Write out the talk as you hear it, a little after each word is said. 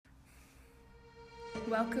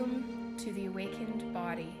Welcome to the Awakened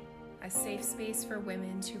Body, a safe space for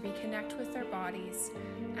women to reconnect with their bodies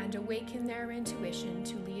and awaken their intuition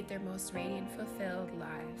to lead their most radiant, fulfilled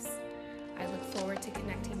lives. I look forward to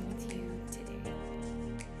connecting with you today.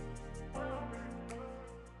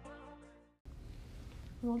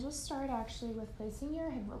 We'll just start actually with placing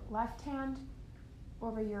your left hand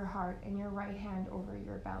over your heart and your right hand over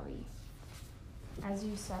your belly as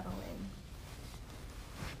you settle in.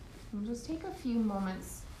 We'll just take a few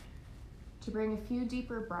moments to bring a few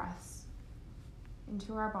deeper breaths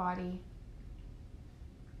into our body.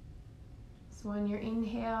 So on your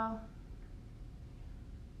inhale,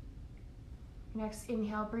 next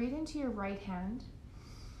inhale, breathe into your right hand,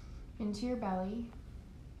 into your belly.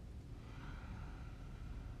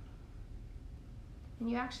 And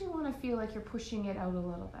you actually want to feel like you're pushing it out a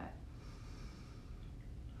little bit.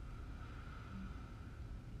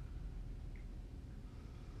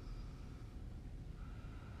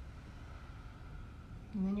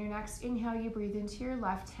 And then your next inhale, you breathe into your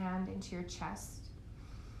left hand, into your chest.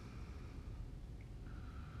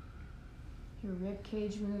 Your rib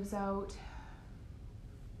cage moves out.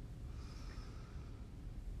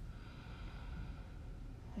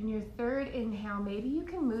 And your third inhale, maybe you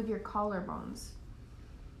can move your collarbones.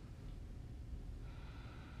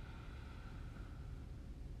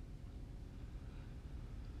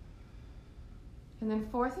 And then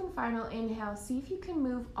fourth and final inhale, see if you can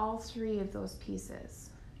move all three of those pieces.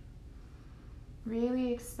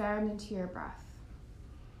 Really expand into your breath.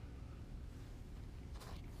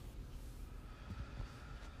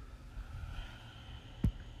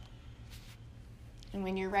 And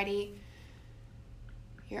when you're ready,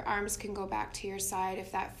 your arms can go back to your side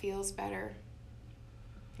if that feels better.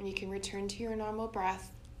 And you can return to your normal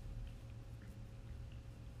breath.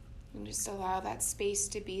 And just allow that space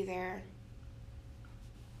to be there.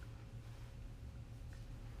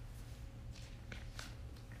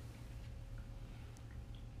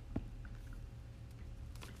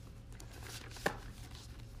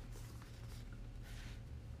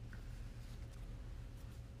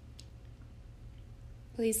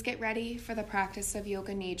 Please get ready for the practice of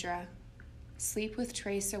Yoga Nidra. Sleep with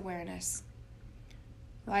trace awareness.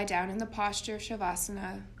 Lie down in the posture of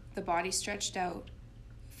Shavasana, the body stretched out,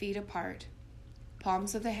 feet apart,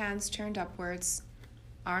 palms of the hands turned upwards,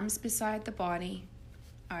 arms beside the body,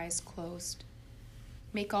 eyes closed.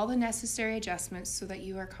 Make all the necessary adjustments so that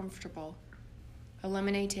you are comfortable.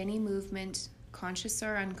 Eliminate any movement, conscious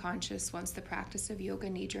or unconscious, once the practice of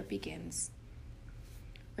Yoga Nidra begins.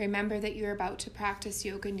 Remember that you're about to practice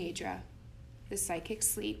Yoga Nidra, the psychic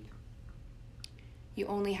sleep. You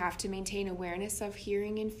only have to maintain awareness of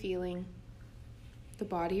hearing and feeling. The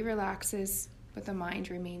body relaxes, but the mind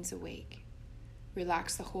remains awake.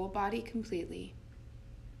 Relax the whole body completely.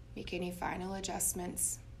 Make any final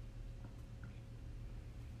adjustments.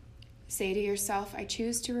 Say to yourself, I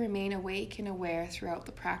choose to remain awake and aware throughout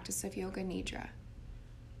the practice of Yoga Nidra.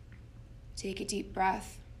 Take a deep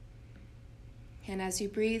breath. And as you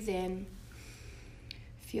breathe in,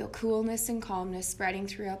 feel coolness and calmness spreading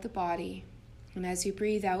throughout the body. And as you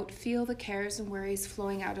breathe out, feel the cares and worries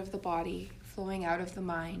flowing out of the body, flowing out of the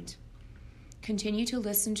mind. Continue to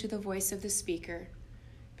listen to the voice of the speaker.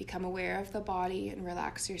 Become aware of the body and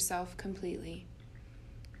relax yourself completely.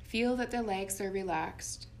 Feel that the legs are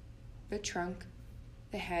relaxed, the trunk,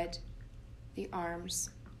 the head, the arms,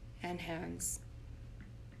 and hands.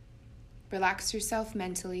 Relax yourself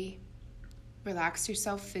mentally. Relax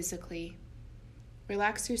yourself physically.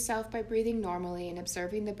 Relax yourself by breathing normally and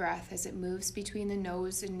observing the breath as it moves between the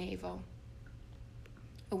nose and navel.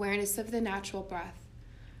 Awareness of the natural breath.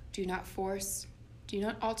 Do not force, do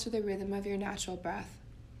not alter the rhythm of your natural breath.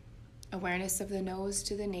 Awareness of the nose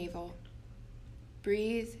to the navel.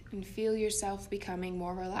 Breathe and feel yourself becoming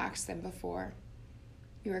more relaxed than before.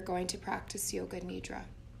 You are going to practice Yoga Nidra.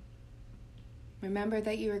 Remember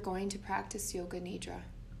that you are going to practice Yoga Nidra.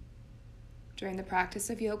 During the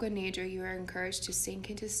practice of Yoga Nidra, you are encouraged to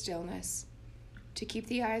sink into stillness, to keep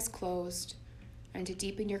the eyes closed, and to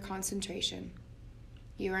deepen your concentration.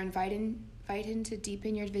 You are invited to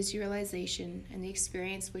deepen your visualization and the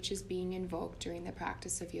experience which is being invoked during the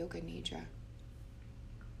practice of Yoga Nidra.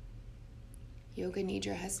 Yoga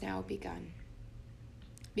Nidra has now begun.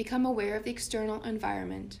 Become aware of the external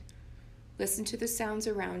environment. Listen to the sounds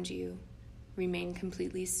around you. Remain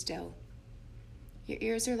completely still. Your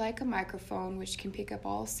ears are like a microphone which can pick up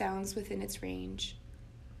all sounds within its range.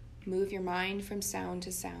 Move your mind from sound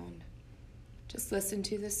to sound. Just listen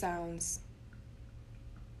to the sounds.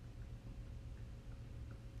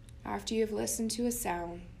 After you have listened to a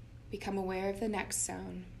sound, become aware of the next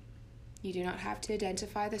sound. You do not have to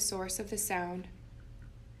identify the source of the sound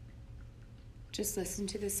Just listen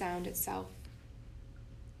to the sound itself.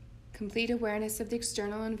 Complete awareness of the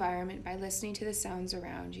external environment by listening to the sounds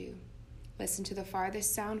around you. Listen to the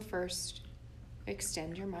farthest sound first.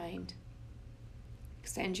 Extend your mind.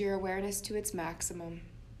 Extend your awareness to its maximum.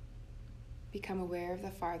 Become aware of the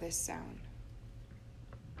farthest sound.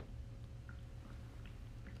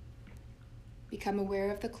 Become aware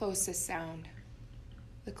of the closest sound.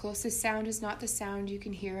 The closest sound is not the sound you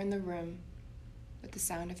can hear in the room, but the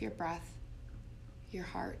sound of your breath, your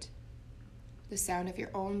heart, the sound of your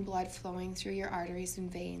own blood flowing through your arteries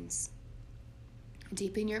and veins.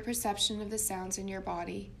 Deepen your perception of the sounds in your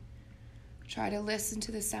body. Try to listen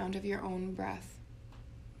to the sound of your own breath.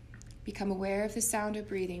 Become aware of the sound of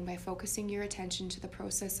breathing by focusing your attention to the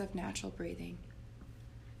process of natural breathing.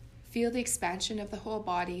 Feel the expansion of the whole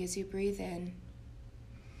body as you breathe in,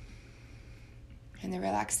 and the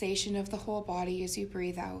relaxation of the whole body as you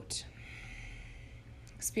breathe out.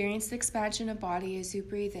 Experience the expansion of body as you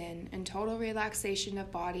breathe in, and total relaxation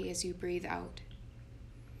of body as you breathe out.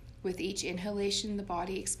 With each inhalation, the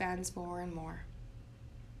body expands more and more.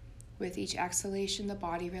 With each exhalation, the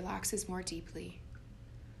body relaxes more deeply.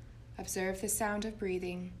 Observe the sound of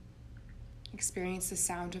breathing. Experience the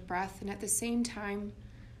sound of breath, and at the same time,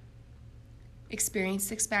 experience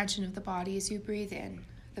the expansion of the body as you breathe in.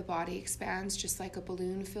 The body expands just like a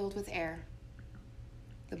balloon filled with air.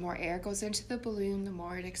 The more air goes into the balloon, the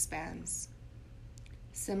more it expands.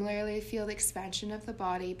 Similarly, feel the expansion of the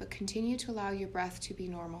body, but continue to allow your breath to be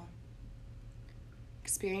normal.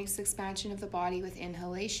 Experience the expansion of the body with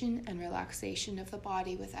inhalation and relaxation of the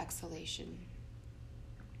body with exhalation.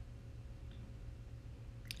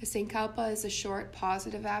 A Sankalpa is a short,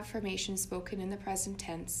 positive affirmation spoken in the present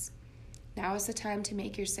tense. Now is the time to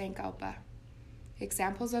make your Sankalpa.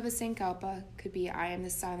 Examples of a Sankalpa could be I am the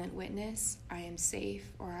silent witness, I am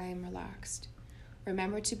safe, or I am relaxed.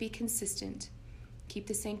 Remember to be consistent. Keep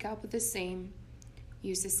the Sankalpa the same.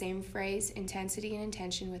 Use the same phrase, intensity, and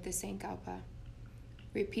intention with the Sankalpa.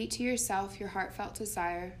 Repeat to yourself your heartfelt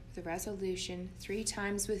desire, the resolution, 3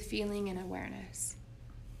 times with feeling and awareness.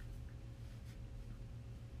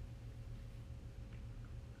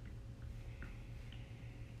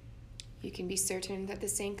 You can be certain that the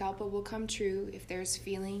Sankalpa will come true if there's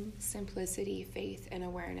feeling, simplicity, faith, and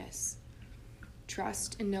awareness.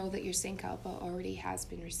 Trust and know that your Sankalpa already has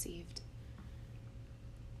been received.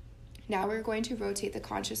 Now we're going to rotate the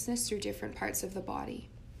consciousness through different parts of the body.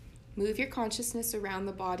 Move your consciousness around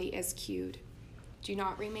the body as cued. Do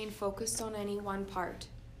not remain focused on any one part,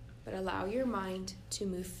 but allow your mind to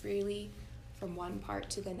move freely from one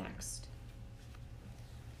part to the next.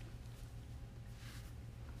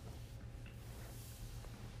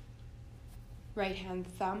 Right hand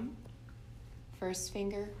thumb, first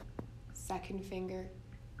finger, second finger,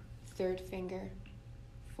 third finger,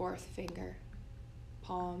 fourth finger,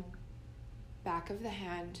 palm, back of the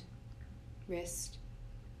hand, wrist,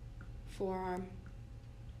 forearm,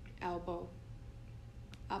 elbow,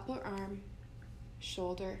 upper arm,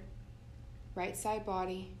 shoulder, right side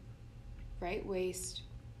body, right waist,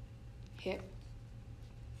 hip,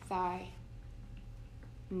 thigh,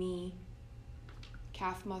 knee,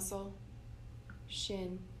 calf muscle,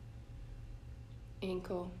 shin,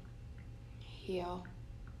 ankle, heel,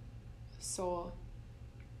 sole,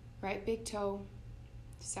 right big toe,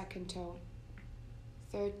 second toe,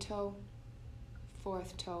 third toe,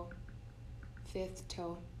 fourth toe, fifth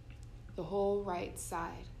toe, the whole right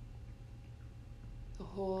side, the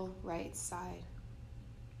whole right side,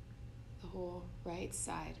 the whole right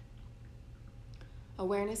side.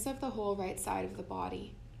 Awareness of the whole right side of the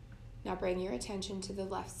body. Now bring your attention to the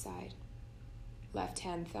left side. Left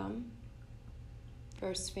hand thumb,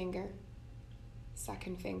 first finger,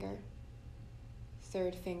 second finger,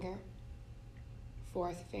 third finger,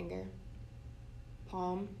 fourth finger,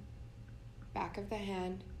 palm, back of the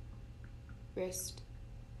hand, wrist,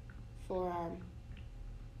 forearm,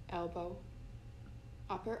 elbow,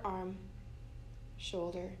 upper arm,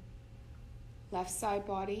 shoulder, left side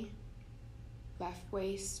body, left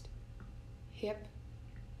waist, hip,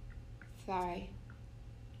 thigh,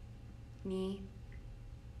 knee,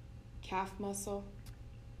 calf muscle,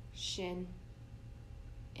 shin,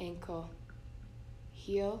 ankle,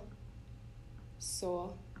 heel,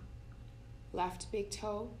 sole, left big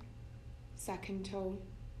toe, second toe,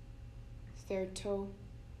 third toe,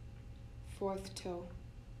 fourth toe,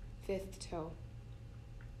 fifth toe,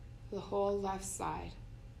 the whole left side,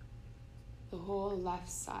 the whole left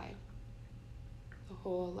side, the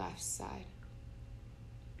whole left side.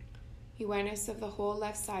 Awareness of the whole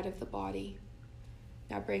left side of the body.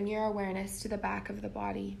 Now bring your awareness to the back of the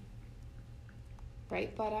body.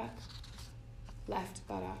 Right buttock, left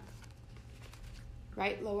buttock,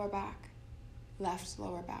 right lower back, left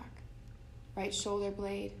lower back, right shoulder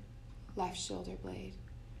blade, left shoulder blade,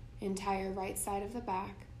 entire right side of the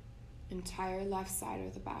back, entire left side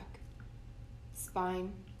of the back,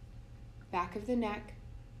 spine, back of the neck,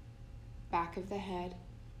 back of the head,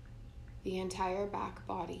 the entire back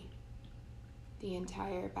body, the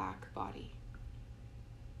entire back body,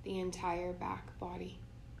 the entire back body,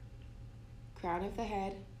 crown of the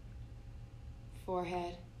head,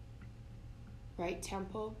 forehead, right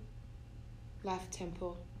temple, left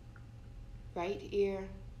temple, right ear,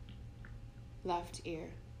 left ear,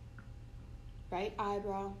 right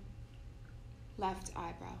eyebrow, left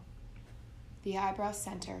eyebrow, the eyebrow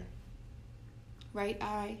center, right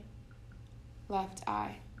eye, left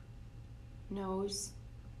eye, nose,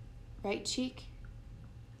 right cheek,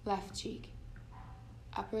 left cheek,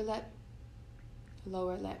 upper lip,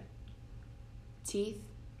 lower lip, teeth,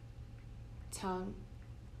 tongue,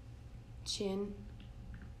 chin,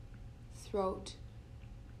 throat,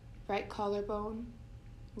 right collarbone,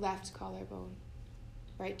 left collarbone,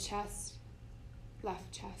 right chest,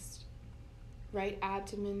 left chest, right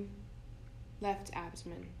abdomen, left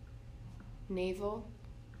abdomen, navel,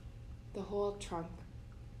 the whole trunk,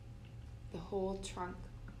 the whole trunk,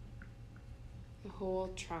 the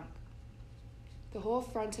whole trunk, the whole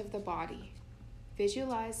front of the body.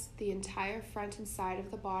 Visualize the entire front and side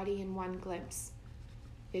of the body in one glimpse.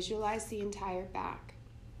 Visualize the entire back.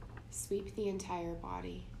 Sweep the entire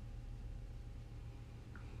body.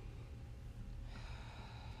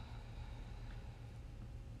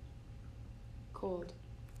 Cold.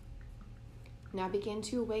 Now begin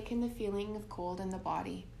to awaken the feeling of cold in the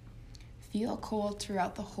body. Feel cold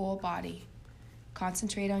throughout the whole body.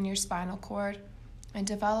 Concentrate on your spinal cord and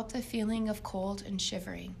develop the feeling of cold and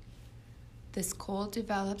shivering. This cold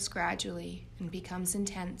develops gradually and becomes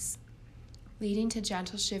intense, leading to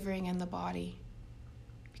gentle shivering in the body.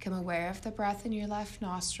 Become aware of the breath in your left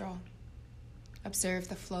nostril. Observe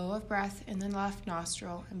the flow of breath in the left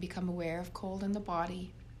nostril and become aware of cold in the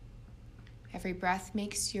body. Every breath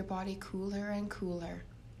makes your body cooler and cooler.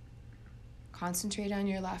 Concentrate on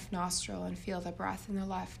your left nostril and feel the breath in the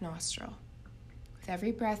left nostril. With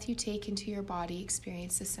every breath you take into your body,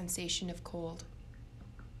 experience the sensation of cold.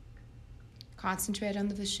 Concentrate on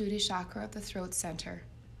the Vishuddhi chakra of the throat center.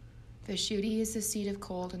 Vishuddhi is the seat of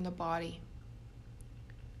cold in the body.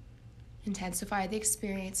 Intensify the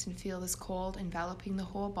experience and feel this cold enveloping the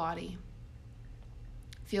whole body.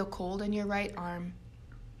 Feel cold in your right arm,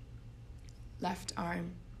 left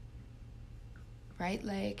arm, right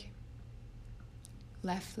leg,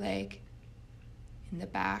 left leg, in the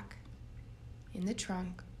back, in the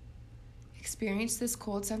trunk. Experience this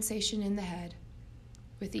cold sensation in the head.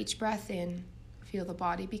 With each breath in, feel the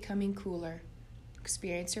body becoming cooler.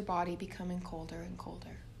 Experience your body becoming colder and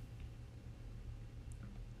colder.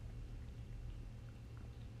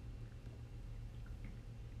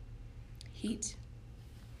 Heat.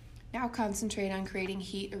 Now concentrate on creating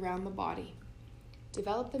heat around the body.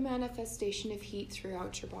 Develop the manifestation of heat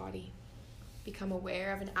throughout your body. Become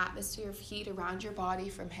aware of an atmosphere of heat around your body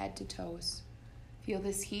from head to toes. Feel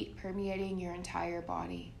this heat permeating your entire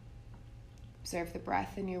body. Observe the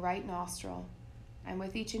breath in your right nostril, and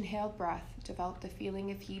with each inhaled breath, develop the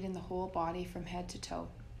feeling of heat in the whole body from head to toe.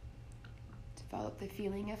 Develop the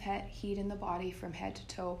feeling of heat in the body from head to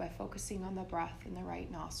toe by focusing on the breath in the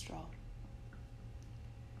right nostril.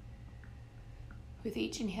 With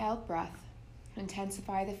each inhaled breath,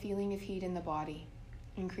 intensify the feeling of heat in the body.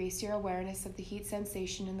 Increase your awareness of the heat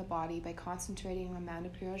sensation in the body by concentrating on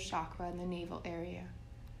Manipura chakra in the navel area.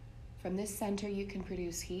 From this center, you can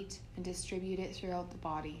produce heat and distribute it throughout the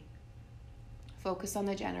body. Focus on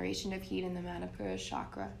the generation of heat in the Manipura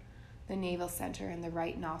chakra, the navel center, and the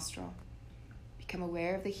right nostril. Become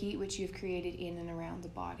aware of the heat which you have created in and around the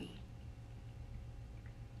body.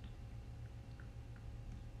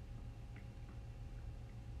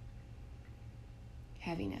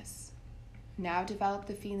 Heaviness. Now develop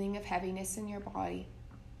the feeling of heaviness in your body.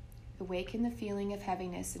 Awaken the feeling of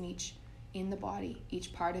heaviness in the body,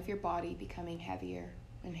 each part of your body becoming heavier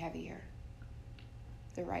and heavier.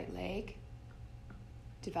 The right leg.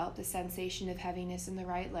 Develop the sensation of heaviness in the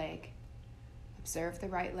right leg. Observe the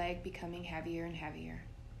right leg becoming heavier and heavier.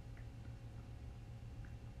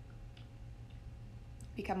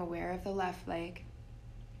 Become aware of the left leg.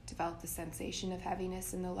 Develop the sensation of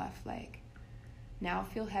heaviness in the left leg. Now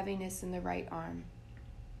feel heaviness in the right arm.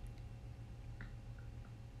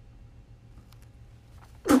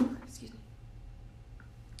 Excuse me.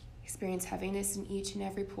 Experience heaviness in each and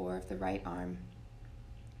every pore of the right arm.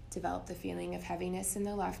 Develop the feeling of heaviness in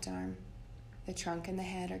the left arm. The trunk and the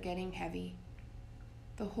head are getting heavy.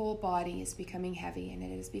 The whole body is becoming heavy, and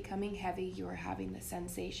it is becoming heavy. You are having the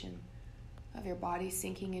sensation of your body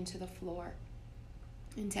sinking into the floor.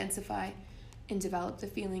 Intensify and develop the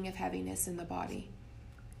feeling of heaviness in the body.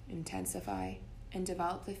 Intensify and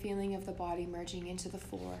develop the feeling of the body merging into the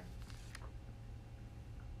floor.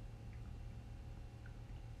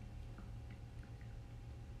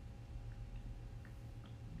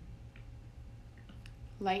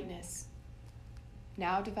 Lightness.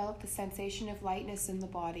 Now develop the sensation of lightness in the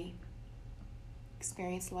body.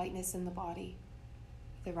 Experience lightness in the body.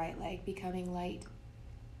 The right leg becoming light.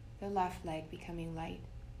 The left leg becoming light.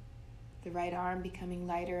 The right arm becoming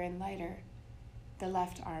lighter and lighter. The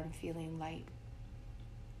left arm feeling light.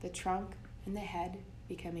 The trunk and the head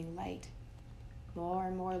becoming light. More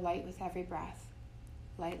and more light with every breath.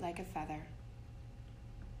 Light like a feather.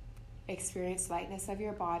 Experience lightness of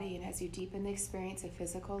your body, and as you deepen the experience of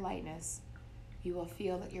physical lightness, you will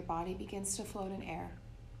feel that your body begins to float in air.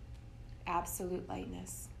 Absolute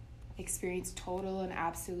lightness. Experience total and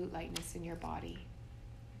absolute lightness in your body.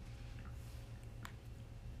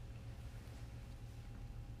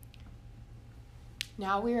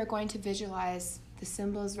 Now we are going to visualize the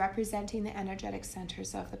symbols representing the energetic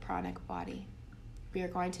centers of the pranic body. We are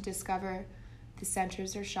going to discover the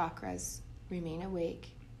centers or chakras. Remain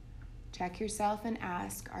awake. Check yourself and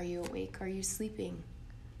ask, are you awake or are you sleeping?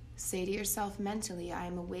 Say to yourself mentally, I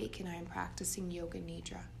am awake and I am practicing Yoga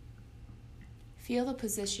Nidra. Feel the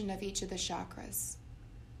position of each of the chakras.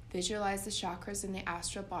 Visualize the chakras in the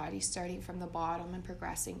astral body starting from the bottom and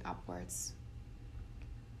progressing upwards.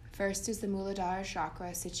 First is the Muladhara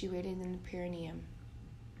chakra situated in the perineum.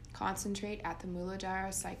 Concentrate at the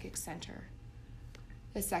Muladhara psychic center.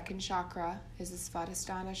 The second chakra is the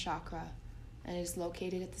Svadhisthana chakra and is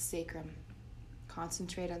located at the sacrum.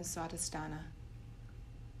 Concentrate on Svadhisthana.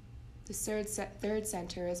 The third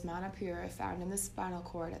center is Manipura, found in the spinal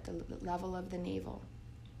cord at the level of the navel.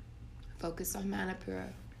 Focus on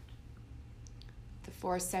Manipura. The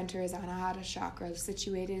fourth center is Anahata chakra,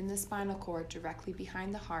 situated in the spinal cord directly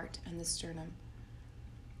behind the heart and the sternum.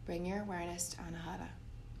 Bring your awareness to Anahata.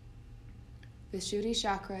 Vishuddhi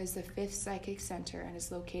chakra is the fifth psychic center and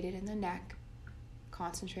is located in the neck.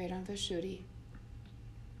 Concentrate on Vishuddhi.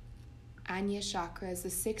 Anya chakra is the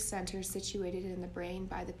sixth center situated in the brain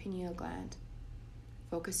by the pineal gland.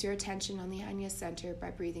 Focus your attention on the Anya center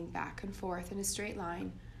by breathing back and forth in a straight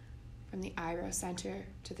line from the eyebrow center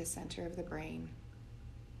to the center of the brain.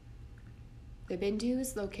 The Bindu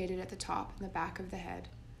is located at the top and the back of the head.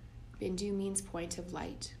 Bindu means point of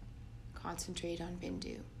light. Concentrate on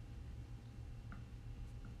Bindu.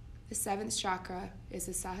 The seventh chakra is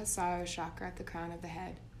the Sahasrara chakra at the crown of the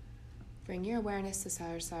head. Bring your awareness to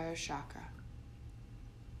Sahasrara chakra.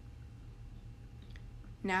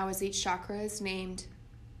 Now, as each chakra is named,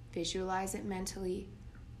 visualize it mentally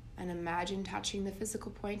and imagine touching the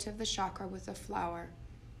physical point of the chakra with a flower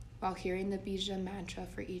while hearing the bija mantra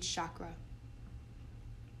for each chakra.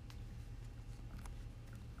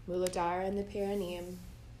 Muladhara in the perineum,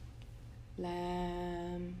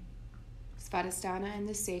 Lam, Svadhisthana in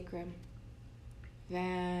the sacrum,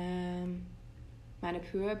 Vam,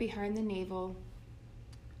 Manipura behind the navel,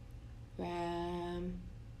 Ram,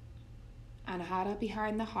 Anahata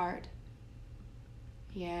behind the heart,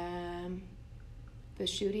 Yam,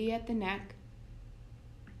 Vishuddhi at the neck,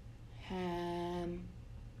 Ham,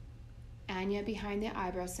 Anya behind the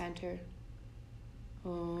eyebrow center,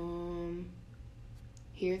 Om.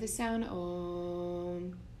 Hear the sound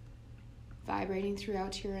Om vibrating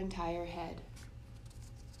throughout your entire head.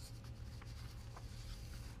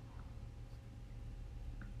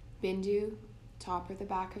 Bindu, top or the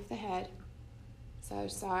back of the head.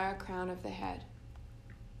 Sahasrara, crown of the head.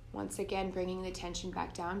 Once again, bringing the attention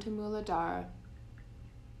back down to Muladhara.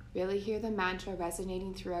 Really hear the mantra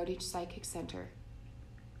resonating throughout each psychic center.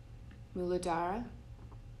 Muladhara,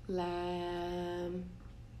 Lam,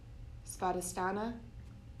 Svadhisthana,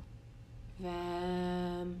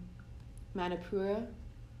 Vam, Manipura,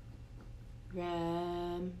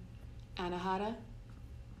 Ram, Anahata,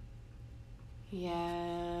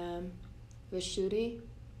 Yam, Vishuddhi,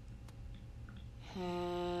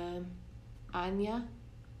 Ham, Anya,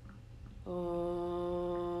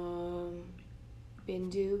 Om,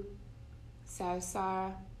 Bindu,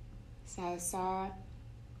 Sahasrara, Sahasrara,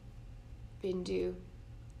 Bindu,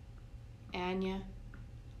 Anya,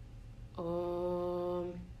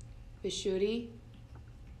 Om, Vishuddhi,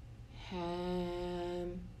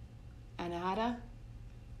 Ham, Anahata,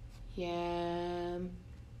 Yam,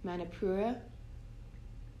 Manipura,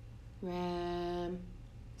 Ram,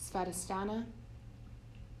 Svadhisthana,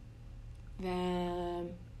 Vam,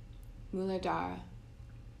 Muladhara,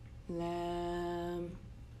 Lam,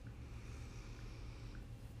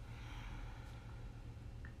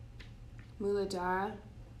 Muladhara,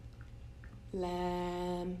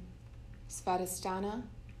 Lam, Svadhisthana,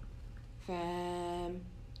 Vam,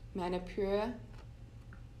 Manipura,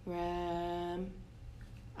 Ram,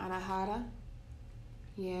 Anahata,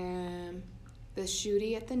 Yam,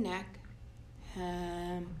 Vishuddhi at the neck,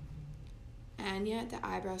 Ham, Anya at the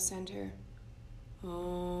eyebrow center,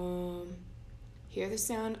 Om. Hear the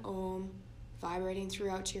sound Om vibrating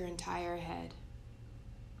throughout your entire head.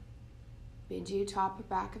 Bindu, top or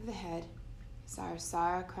back of the head,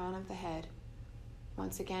 Sahasrara, crown of the head.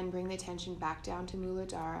 Once again, bring the attention back down to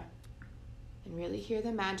Muladhara and really hear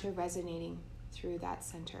the mantra resonating through that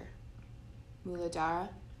center. Muladhara,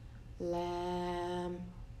 Lam,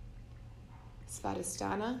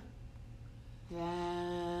 Svadhisthana,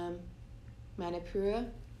 Vam, Manipura,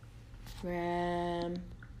 Ram,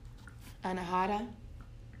 Anahata,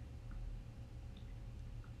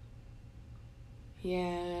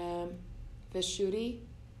 Yam, Vishuddhi,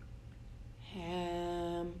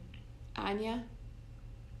 Ham, Anya,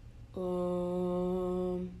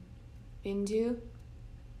 Om, Bindu,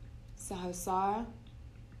 Sahasrara,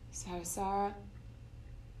 Sahasrara,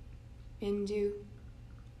 Bindu,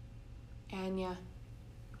 Anya,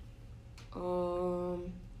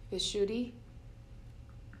 Om, Vishuddhi,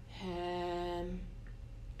 Ham,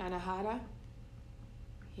 Anahata,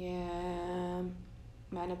 Yam,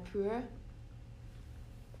 Manipura,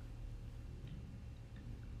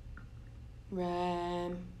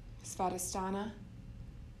 Ram, Svadhisthana,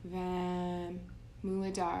 Vam,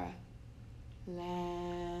 Muladhara,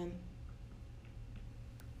 Lam.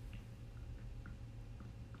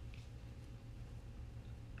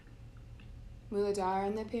 Muladhara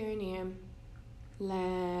in the perineum,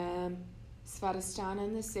 Lam, Svadhisthana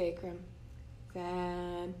in the sacrum,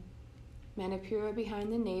 Vam, Manipura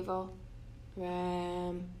behind the navel,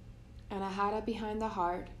 Ram, Anahata behind the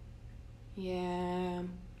heart,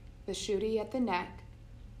 Yam, Vishuddhi at the neck,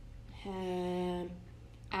 Ham,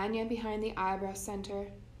 Anya behind the eyebrow center,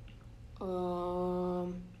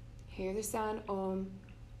 Om. Hear the sound Om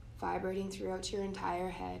vibrating throughout your entire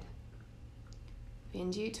head.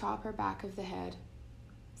 Bindu, top or back of the head,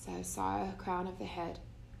 Sahasrara, crown of the head.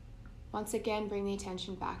 Once again, bring the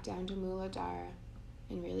attention back down to Muladhara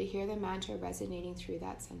and really hear the mantra resonating through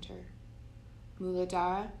that center.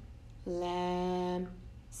 Muladhara, Lam,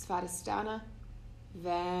 Svadhisthana,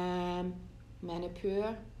 Vam,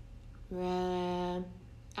 Manipura, Ram,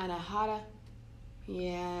 Anahata,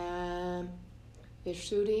 Yam,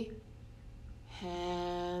 Vishuddhi,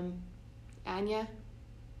 Ham, Anya,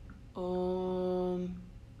 Om,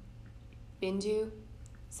 Bindu,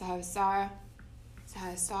 Sahasrara,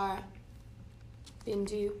 Sahasrara,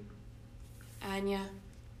 Bindu, Anya,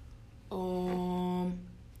 Om,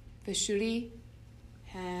 Vishuddhi,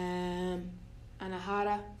 Ham,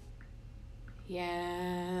 Anahata,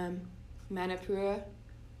 Yam, Manipura,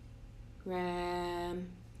 Ram,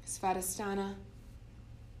 Svadhisthana,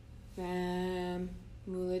 Vam,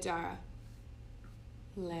 Muladhara,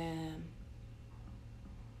 Lam.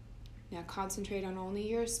 Now concentrate on only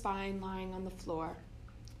your spine lying on the floor.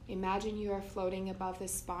 Imagine you are floating above the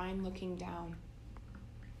spine looking down.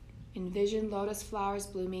 Envision lotus flowers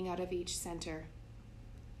blooming out of each center.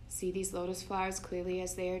 See these lotus flowers clearly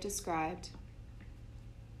as they are described.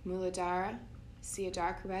 Muladhara, see a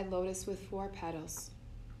dark red lotus with 4 petals.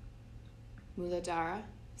 Muladhara,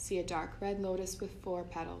 see a dark red lotus with 4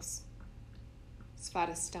 petals.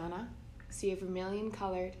 Svadhisthana, see a vermilion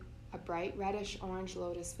colored, a bright reddish orange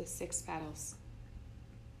lotus with 6 petals.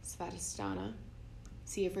 Svadhisthana,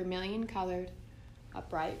 see a vermilion colored, a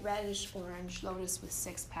bright reddish orange lotus with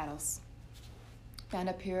 6 petals.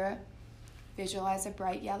 Manipura, visualize a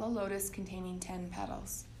bright yellow lotus containing 10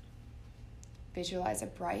 petals. Visualize a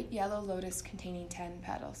bright yellow lotus containing 10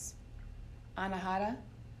 petals. Anahata,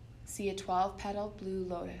 see a 12-petaled blue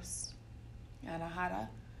lotus. Anahata,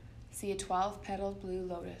 see a 12-petaled blue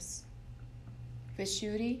lotus.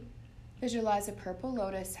 Vishuddhi, visualize a purple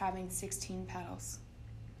lotus having 16 petals.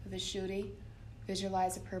 Vishuddhi,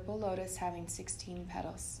 visualize a purple lotus having 16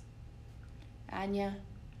 petals. Anya,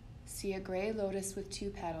 see a gray lotus with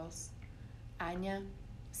 2 petals. Anya,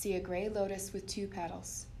 see a gray lotus with 2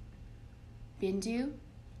 petals. Bindu,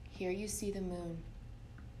 here you see the moon.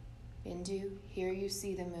 Bindu, here you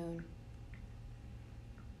see the moon.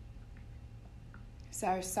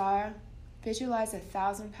 Sahasrara, visualize a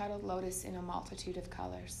 1,000-petaled lotus in a multitude of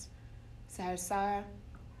colors. Sahasrara,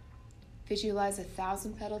 visualize a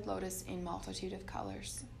 1,000-petaled lotus in multitude of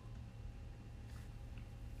colors.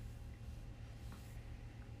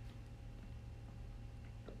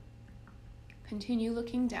 Continue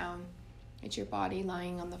looking down at your body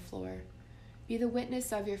lying on the floor. Be the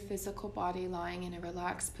witness of your physical body lying in a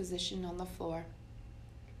relaxed position on the floor.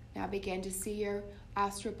 Now begin to see your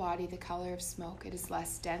astral body the color of smoke. It is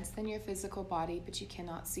less dense than your physical body, but you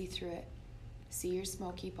cannot see through it. See your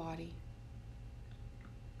smoky body.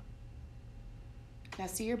 Now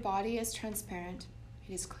see your body as transparent.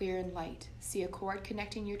 It is clear and light. See a cord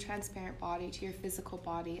connecting your transparent body to your physical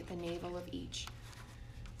body at the navel of each.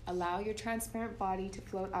 Allow your transparent body to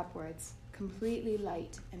float upwards, completely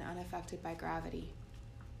light and unaffected by gravity.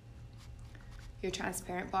 Your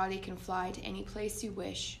transparent body can fly to any place you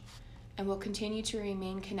wish and will continue to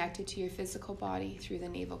remain connected to your physical body through the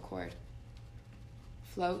navel cord.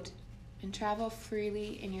 Float and travel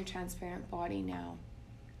freely in your transparent body now.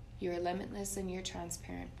 You are limitless in your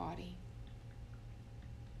transparent body.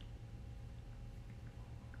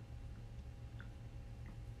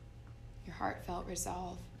 Your heartfelt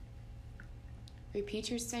resolve. Repeat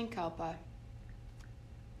your Sankalpa.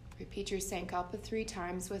 Repeat your Sankalpa 3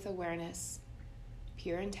 times with awareness,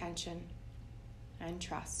 pure intention, and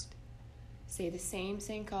trust. Say the same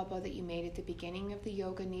Sankalpa that you made at the beginning of the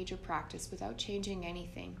Yoga Nidra practice without changing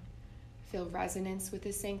anything. Feel resonance with the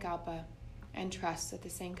Sankalpa and trust that the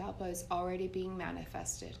Sankalpa is already being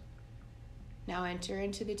manifested. Now enter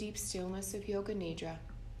into the deep stillness of Yoga Nidra.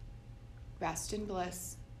 Rest in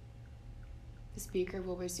bliss. The speaker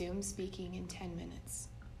will resume speaking in 10 minutes.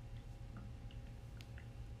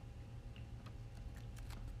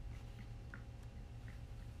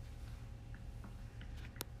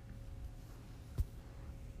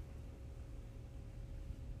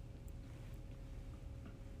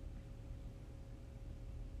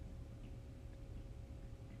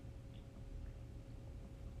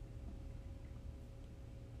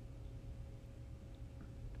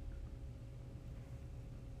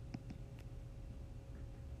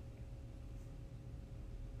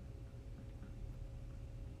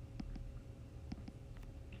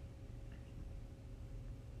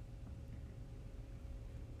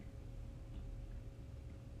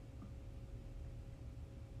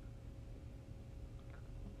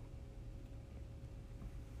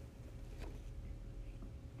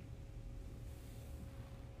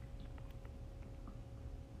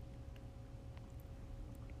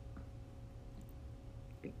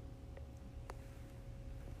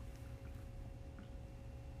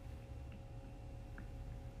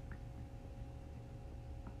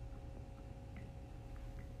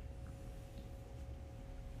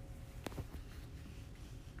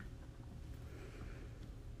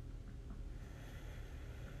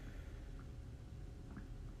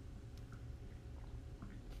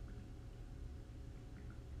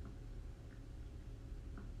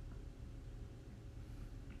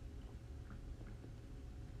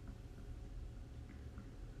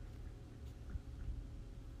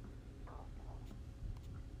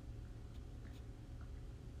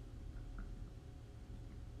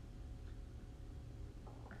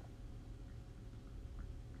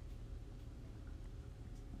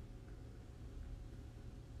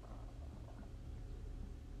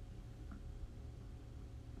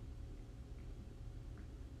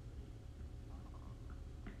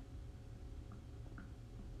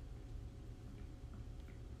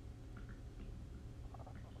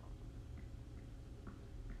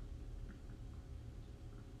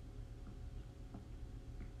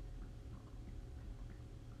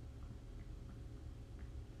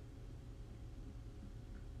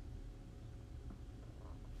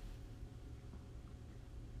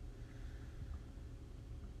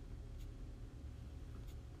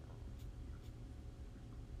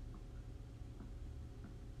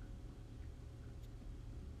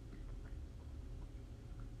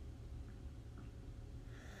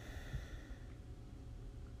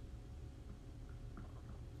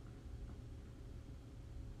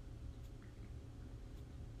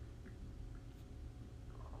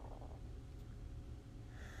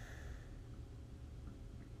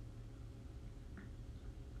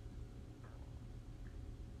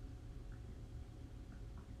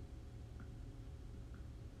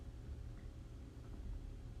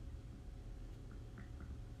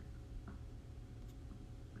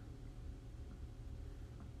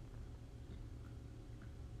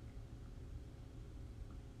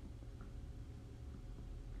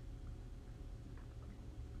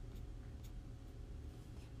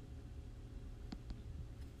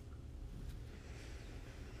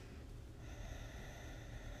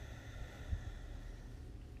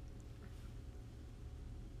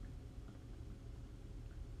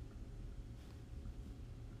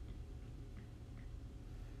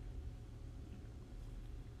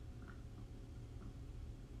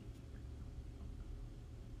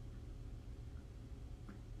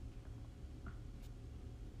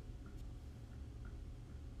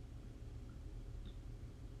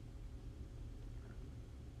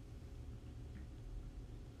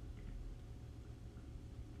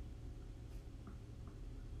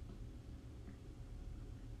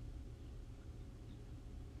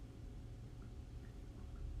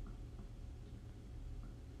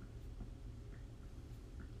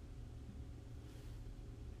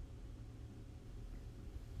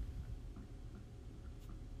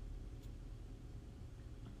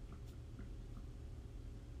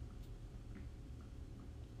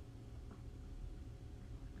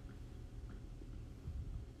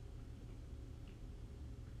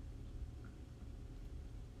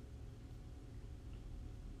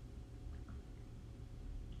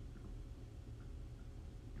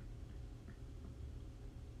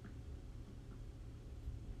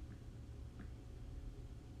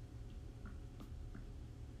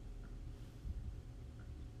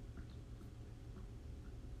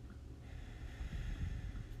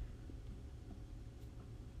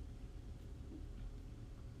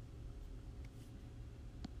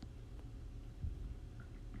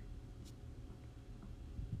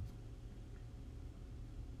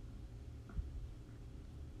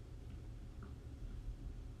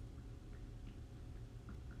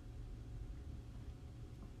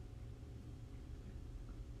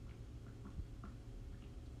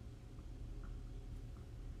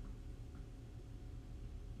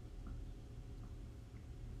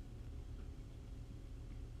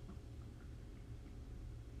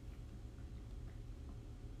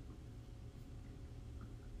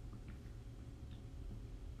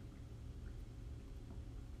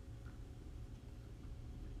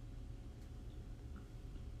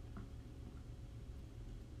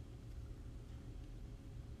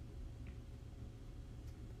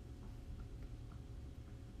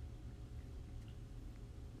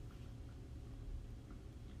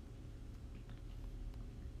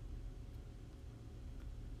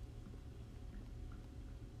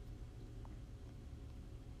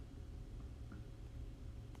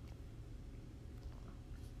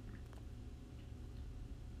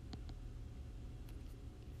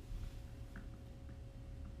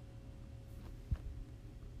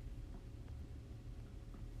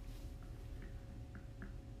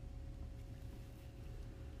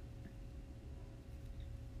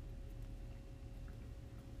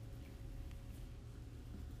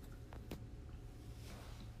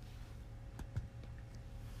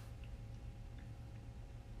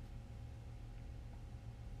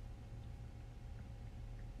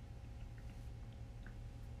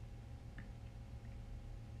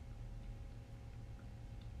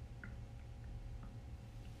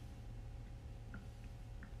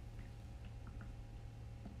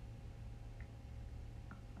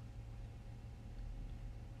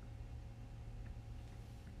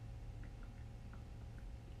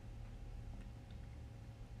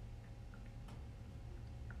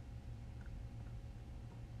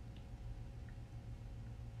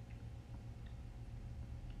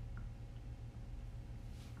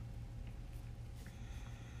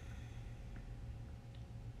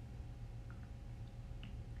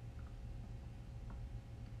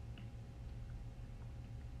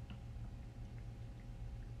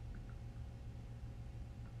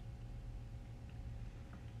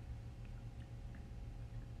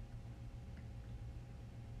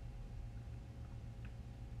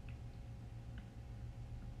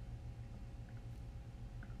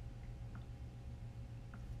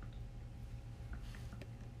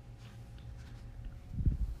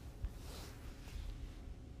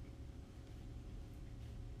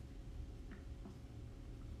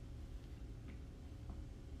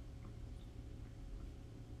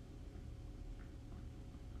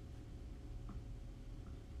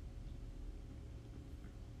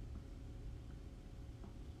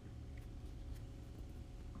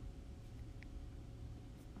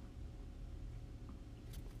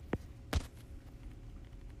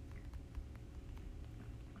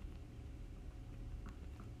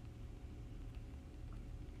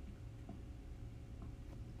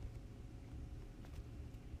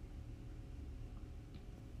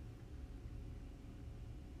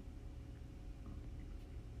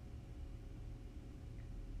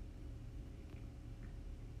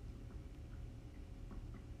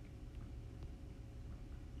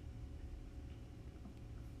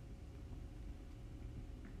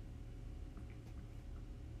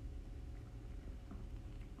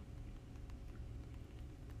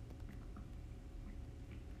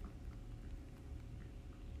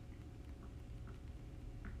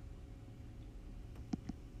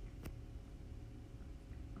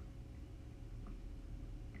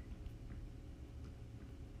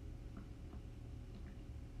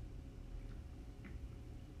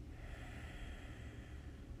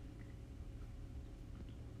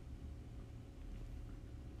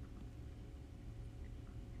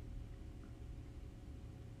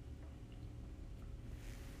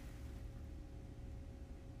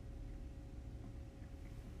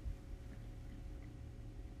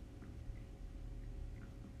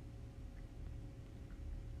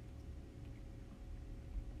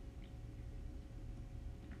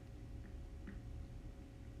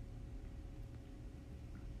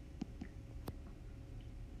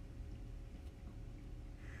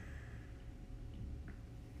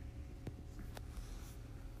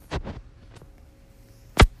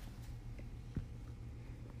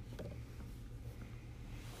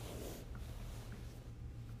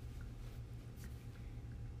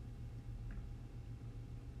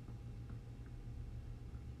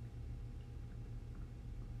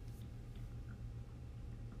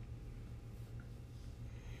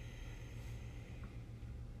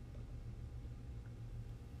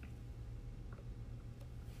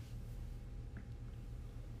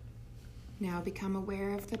 Now become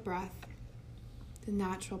aware of the breath, the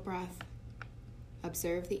natural breath.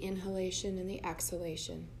 Observe the inhalation and the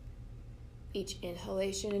exhalation. Each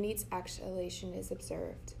inhalation and each exhalation is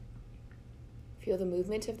observed. Feel the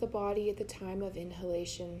movement of the body at the time of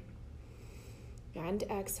inhalation and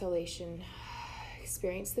exhalation.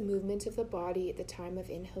 Experience the movement of the body at the time of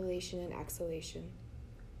inhalation and exhalation.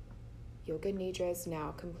 Yoga Nidra is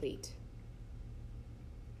now complete.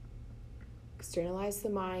 Externalize the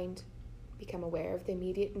mind. Become aware of the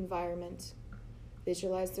immediate environment.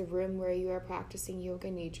 Visualize the room where you are practicing Yoga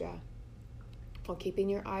Nidra. While keeping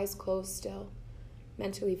your eyes closed still,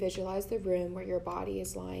 mentally visualize the room where your body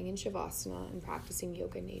is lying in Shavasana and practicing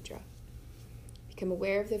Yoga Nidra. Become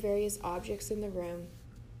aware of the various objects in the room,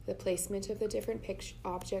 the placement of the different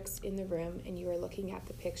objects in the room, and you are looking at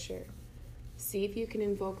the picture. See if you can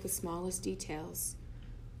invoke the smallest details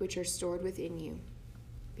which are stored within you.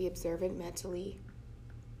 Be observant mentally.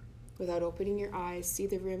 Without opening your eyes, see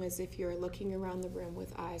the room as if you are looking around the room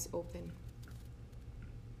with eyes open.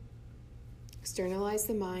 Externalize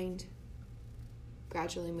the mind.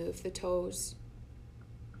 Gradually move the toes.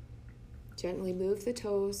 Gently move the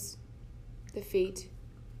toes, the feet,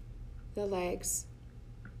 the legs,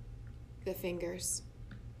 the fingers,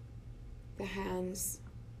 the hands,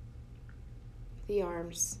 the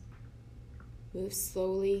arms. Move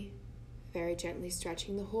slowly, very gently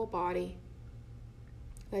stretching the whole body.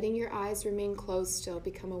 Letting your eyes remain closed still,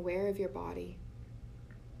 become aware of your body.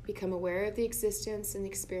 Become aware of the existence and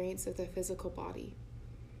experience of the physical body.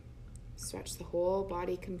 Stretch the whole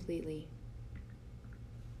body completely.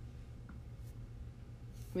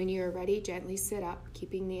 When you are ready, gently sit up,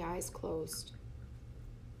 keeping the eyes closed.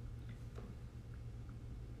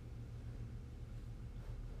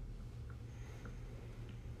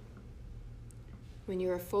 When you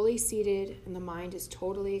are fully seated and the mind is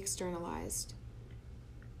totally externalized,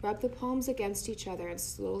 rub the palms against each other and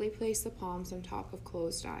slowly place the palms on top of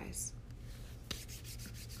closed eyes.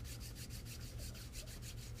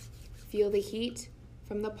 Feel the heat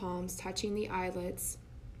from the palms touching the eyelids.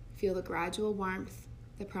 Feel the gradual warmth,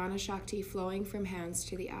 the prana shakti flowing from hands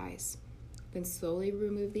to the eyes. Then slowly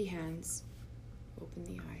remove the hands. Open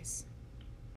the eyes.